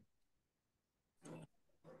Terry.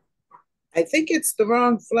 I think it's the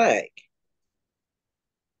wrong flag.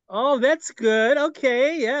 Oh, that's good.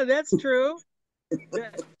 Okay, yeah, that's true.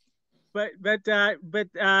 But we'll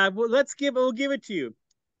give it to you.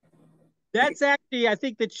 That's actually, I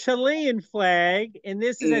think, the Chilean flag, and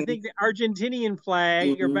this is, I think, the Argentinian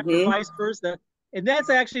flag, or vice versa. And that's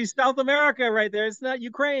actually South America right there. It's not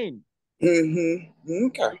Ukraine. Okay.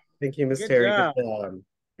 Thank you, Miss Good Terry. job. Good job.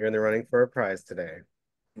 You're in the running for a prize today.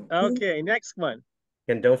 Okay, next one.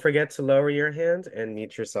 And don't forget to lower your hand and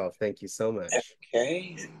mute yourself. Thank you so much.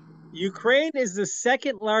 Okay. Ukraine is the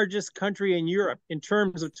second largest country in Europe in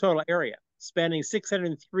terms of total area, spanning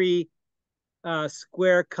 603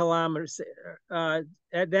 square kilometers.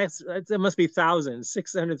 That must be thousands,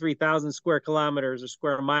 603,000 square kilometers or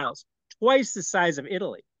square miles, twice the size of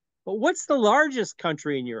Italy. But what's the largest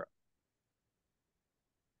country in Europe?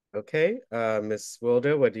 Okay, Miss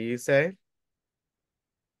Wilda, what do you say?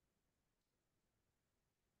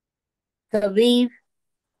 Lviv.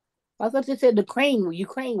 I thought they said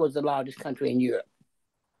Ukraine was the largest country in Europe.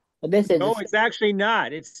 But they said No, it's actually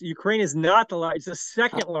not. Ukraine is not the largest. It's the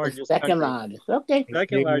second largest. Second largest. Okay.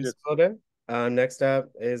 Second largest. Next up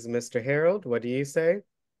is Mr. Harold. What do you say?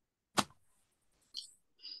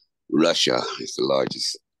 Russia is the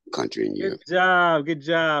largest country in Europe. Good job. Good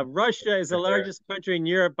job. Russia is the largest country in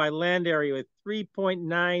Europe by land area with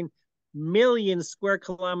 3.9 million square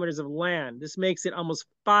kilometers of land. This makes it almost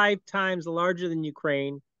 5 times larger than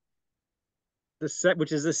Ukraine,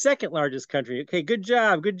 which is the second largest country. Okay, good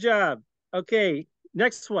job. Good job. Okay,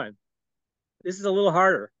 next one. This is a little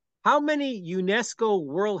harder. How many UNESCO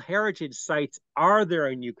World Heritage Sites are there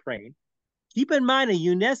in Ukraine? Keep in mind, a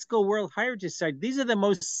UNESCO World Heritage Site, these are the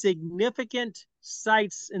most significant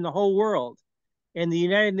sites in the whole world. And the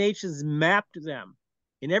United Nations mapped them.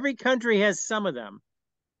 And every country has some of them,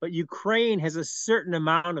 but Ukraine has a certain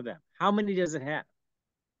amount of them. How many does it have?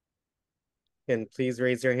 And please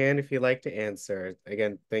raise your hand if you'd like to answer.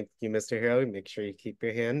 Again, thank you, Mr. Harold. Make sure you keep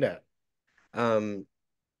your hand up. And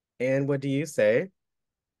what do you say?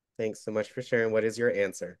 Thanks so much for sharing. What is your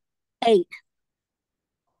answer? 8.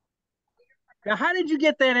 Now, how did you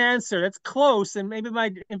get that answer? That's close, and maybe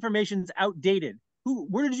my information's outdated.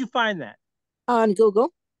 Where did you find that? On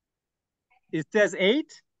Google. It says 8?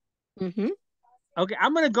 Mm-hmm. Okay,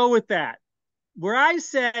 I'm going to go with that. Where I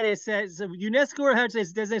said it says UNESCO World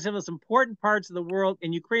Heritage designates some of the most important parts of the world,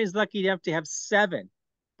 and Ukraine is lucky enough to have 7.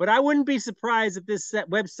 But I wouldn't be surprised if this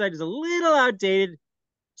website is a little outdated.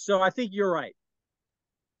 So I think you're right.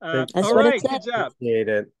 All right, good job. Appreciate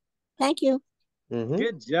it. Thank you.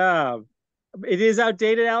 Good job. It is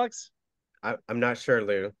outdated, Alex? I'm not sure,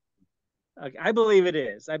 Lou. Okay, I believe it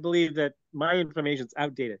is. I believe that my information's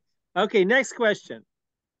outdated. Okay, next question.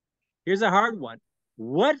 Here's a hard one.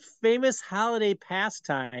 What famous holiday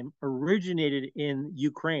pastime originated in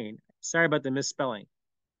Ukraine? Sorry about the misspelling.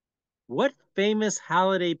 What famous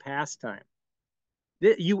holiday pastime?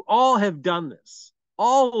 You all have done this.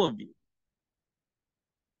 All of you.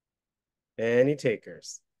 Any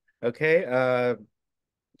takers? Okay,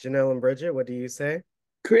 Janelle and Bridget, what do you say?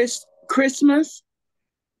 Christmas?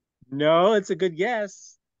 No, it's a good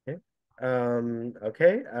guess.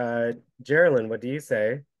 Okay. Geraldine, what do you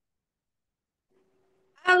say?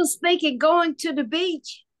 I was thinking going to the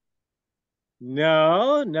beach.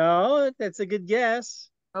 No, that's a good guess.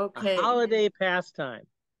 Okay. A holiday pastime.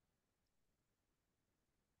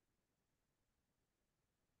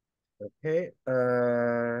 Okay,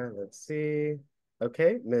 let's see.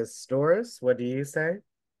 Okay, Miss Doris, what do you say?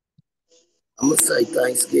 I'm gonna say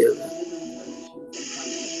Thanksgiving.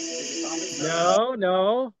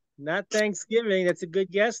 No, not Thanksgiving. That's a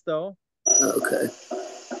good guess, though. Okay.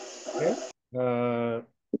 Okay.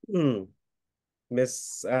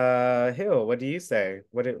 Miss Hill, what do you say?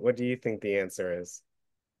 What do you think the answer is?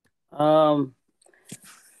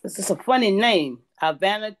 This is a funny name.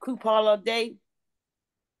 Havana Kupala Day.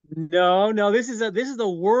 No. This is a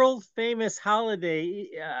world famous holiday.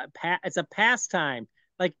 It's a pastime,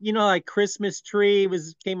 like like Christmas tree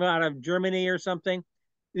came out of Germany or something.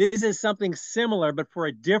 This is something similar, but for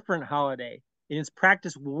a different holiday, and it's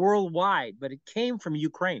practiced worldwide. But it came from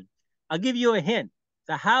Ukraine. I'll give you a hint.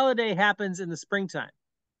 The holiday happens in the springtime.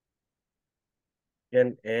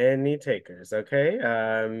 And any takers? Okay,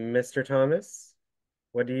 Mr. Thomas,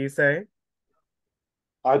 what do you say?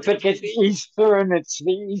 I think it's Easter, and it's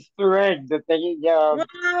the Easter egg that they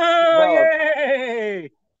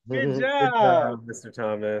yay! Good Good job. Mr.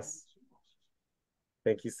 Thomas.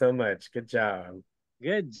 Thank you so much. Good job.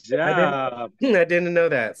 Good job. I didn't know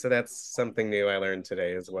that, so that's something new I learned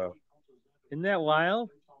today as well. Isn't that wild?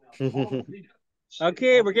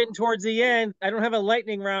 Okay, we're getting towards the end. I don't have a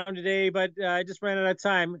lightning round today, but I just ran out of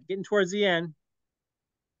time. Getting towards the end.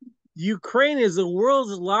 Ukraine is the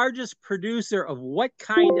world's largest producer of what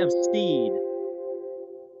kind of seed?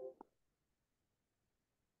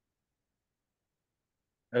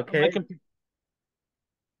 Okay.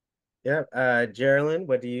 Yep. Geraldine,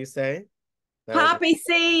 what do you say? Poppy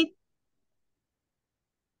seed.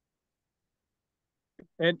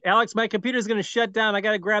 And Alex, my computer's going to shut down. I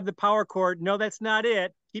got to grab the power cord. No, that's not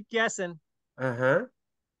it. Keep guessing. Uh-huh.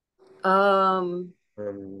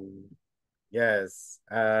 Yes.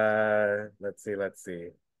 Let's see.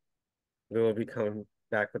 We will be coming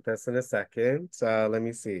back with us in a second. Let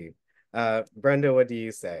me see. Brenda, what do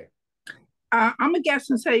you say? I'm gonna guess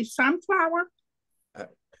and say sunflower.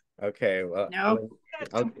 Okay, well, No.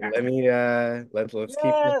 let me let's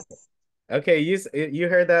keep this. Okay, you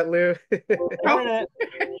heard that, Lou? Heard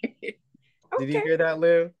it. Did you hear that,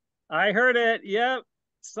 Lou? I heard it. Yep.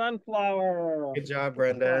 Sunflower. Good job,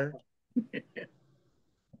 Brenda.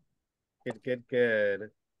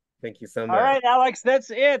 Good. Thank you so much. All right, Alex,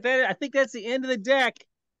 that's it. I think that's the end of the deck.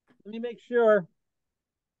 Let me make sure.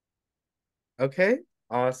 Okay,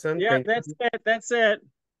 awesome. Yeah, that's it.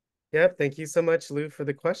 Yep, thank you so much, Lou, for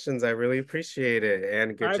the questions. I really appreciate it,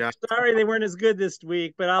 and good job. I'm sorry they weren't as good this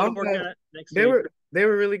week, but I'll work on it next week. They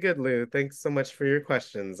were really good, Lou. Thanks so much for your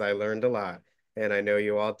questions. I learned a lot, and I know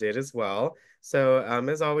you all did as well. So,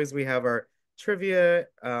 as always, we have our trivia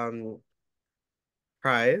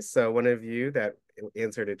prize. So one of you that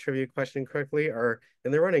answered a trivia question correctly are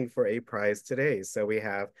in the running for a prize today. So we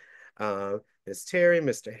have Miss Terry,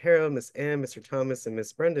 Mr. Harold, Miss Ann, Mr. Thomas, and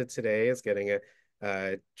Miss Brenda today is getting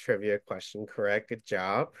a trivia question correct. Good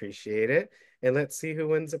job. Appreciate it. And let's see who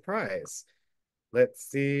wins a prize. Let's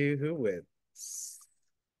see who wins.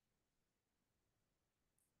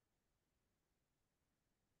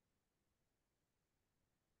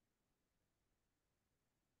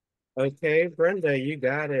 Okay, Brenda, you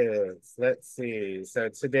got it. Let's see. So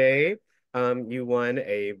today, you won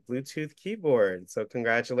a Bluetooth keyboard. So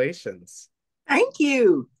congratulations. Thank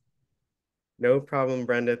you. No problem,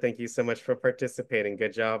 Brenda. Thank you so much for participating.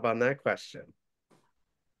 Good job on that question.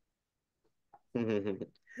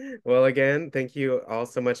 Well, again, thank you all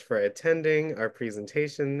so much for attending our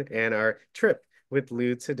presentation and our trip with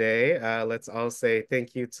Lou today. Let's all say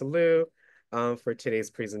thank you to Lou for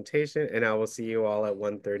today's presentation, and I will see you all at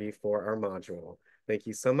 1:30 for our module. Thank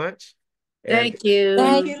you so much. Thank you.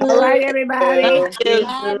 Thank you. All right, everybody. Thank you.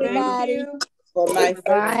 Bye, everybody. For my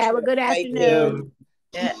Bye. Have a good afternoon.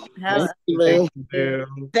 Yeah. Thank you.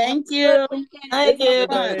 Thank you. Thank you.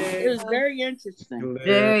 It was very interesting.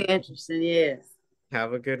 Very interesting, yes.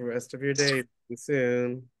 Have a good rest of your day. See you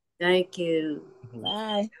soon. Thank you.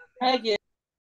 Bye. Thank you.